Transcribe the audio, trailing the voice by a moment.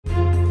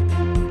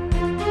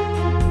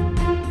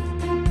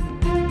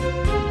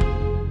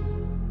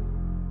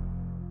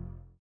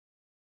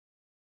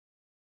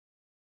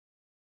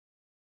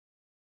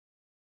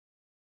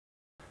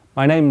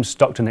My name's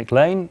Dr. Nick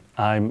Lane.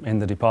 I'm in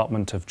the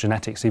Department of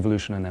Genetics,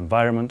 Evolution and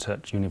Environment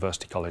at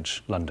University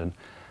College London,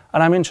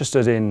 and I'm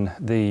interested in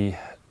the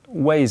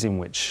ways in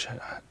which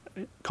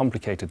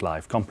complicated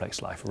life,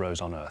 complex life arose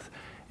on Earth.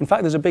 In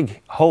fact, there's a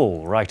big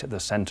hole right at the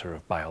centre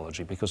of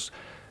biology because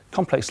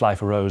complex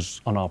life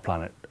arose on our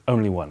planet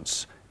only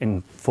once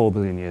in 4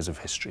 billion years of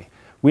history.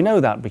 We know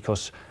that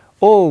because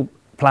all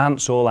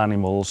plants, all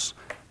animals,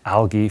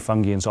 algae,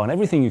 fungi and so on,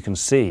 everything you can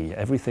see,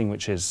 everything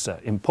which is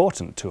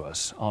important to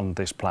us on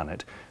this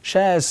planet,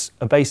 shares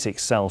a basic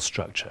cell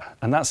structure.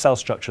 And that cell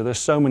structure, there's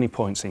so many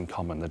points in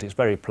common that it's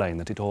very plain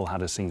that it all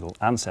had a single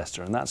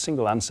ancestor, and that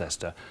single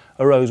ancestor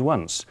arose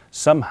once,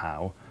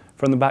 somehow,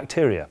 from the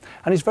bacteria.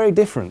 And it's very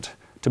different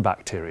to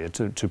bacteria,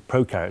 to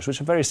prokaryotes, which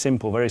are very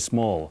simple, very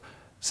small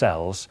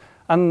cells,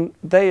 and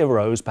they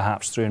arose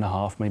perhaps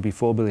 3.5, maybe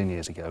 4 billion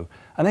years ago,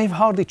 and they've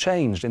hardly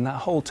changed in that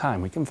whole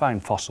time. We can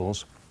find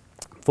fossils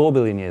 4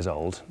 billion years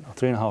old, or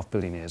 3.5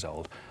 billion years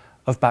old,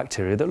 of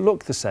bacteria that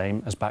look the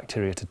same as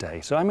bacteria today.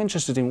 So I'm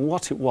interested in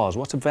what it was,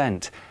 what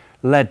event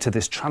led to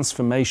this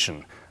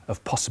transformation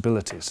of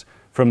possibilities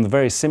from the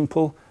very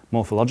simple,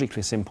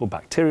 morphologically simple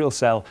bacterial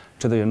cell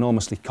to the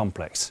enormously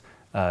complex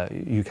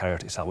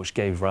eukaryotic cell, which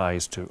gave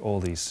rise to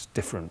all these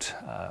different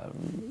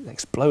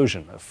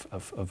explosion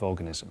of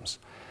organisms.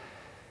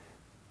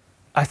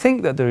 I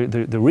think that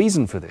the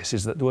reason for this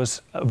is that there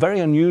was a very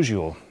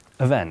unusual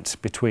event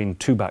between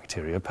two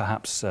bacteria,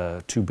 perhaps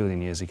 2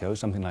 billion years ago,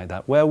 something like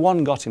that, where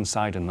one got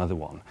inside another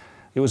one.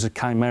 It was a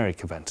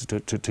chimeric event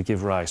to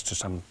give rise to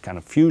some kind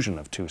of fusion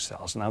of two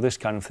cells. Now this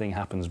kind of thing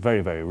happens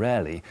very, very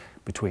rarely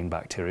between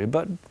bacteria,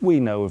 but we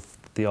know of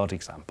the odd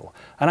example.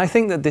 And I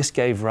think that this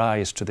gave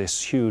rise to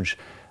this huge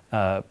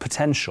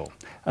potential.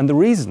 And the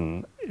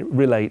reason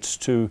relates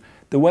to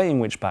the way in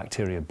which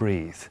bacteria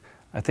breathe.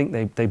 I think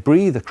they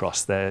breathe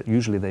across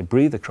usually they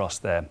breathe across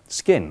their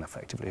skin,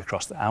 effectively,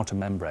 across the outer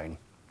membrane.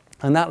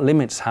 And that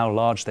limits how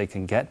large they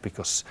can get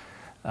because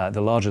the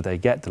larger they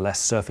get, the less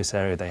surface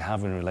area they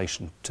have in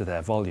relation to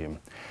their volume.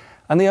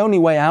 And the only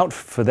way out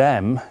for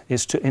them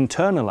is to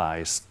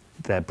internalize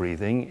their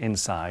breathing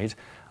inside.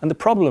 And the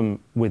problem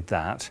with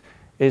that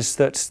is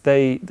that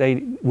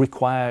they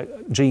require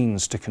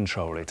genes to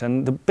control it.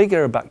 And the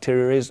bigger a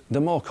bacteria is,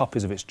 the more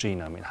copies of its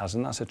genome it has.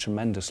 And that's a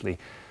tremendously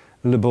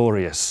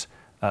laborious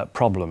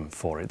problem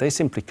for it. They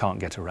simply can't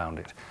get around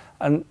it.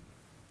 And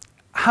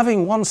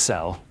having one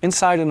cell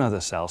inside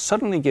another cell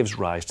suddenly gives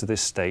rise to this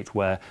state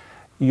where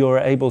you're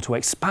able to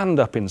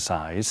expand up in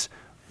size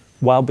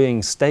while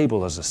being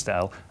stable as a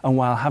cell and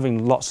while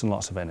having lots and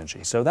lots of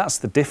energy. So that's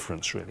the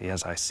difference, really,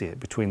 as I see it,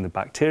 between the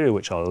bacteria,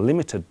 which are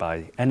limited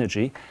by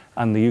energy,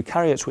 and the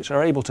eukaryotes, which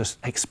are able to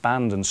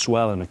expand and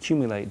swell and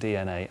accumulate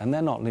DNA, and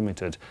they're not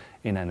limited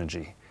in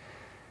energy.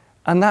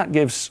 And that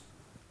gives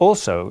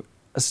also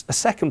a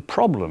second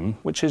problem,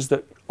 which is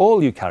that all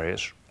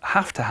eukaryotes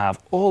have to have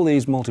all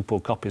these multiple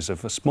copies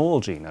of a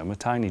small genome, a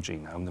tiny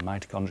genome, the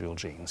mitochondrial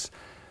genes,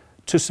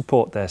 to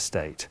support their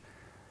state,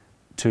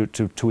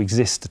 to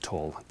exist at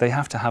all. They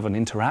have to have an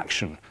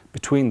interaction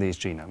between these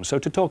genomes. So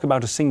to talk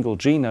about a single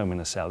genome in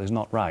a cell is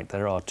not right.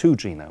 There are two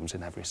genomes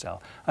in every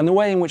cell. And the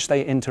way in which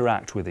they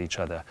interact with each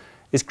other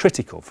is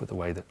critical for the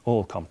way that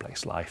all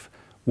complex life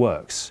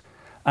works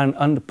and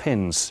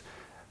underpins,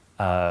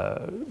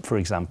 for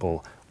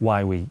example,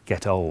 why we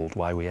get old,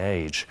 why we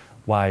age,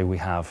 why we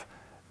have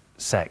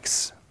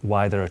sex,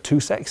 why there are two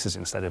sexes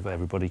instead of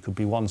everybody could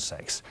be one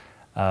sex,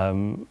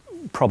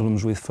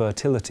 problems with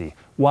fertility,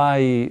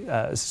 why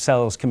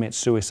cells commit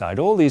suicide.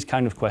 All these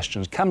kind of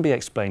questions can be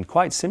explained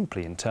quite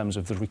simply in terms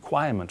of the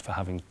requirement for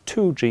having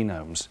two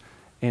genomes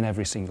in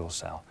every single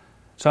cell.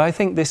 So I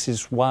think this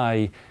is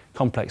why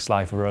complex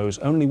life arose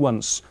only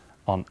once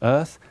on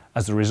Earth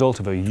as a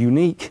result of a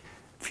unique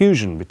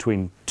fusion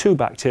between two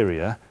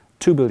bacteria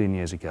 2 billion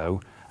years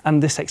ago,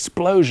 and this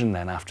explosion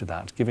then after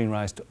that, giving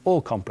rise to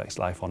all complex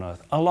life on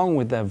Earth, along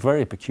with their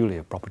very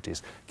peculiar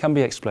properties, can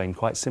be explained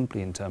quite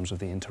simply in terms of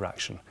the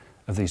interaction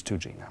of these two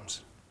genomes.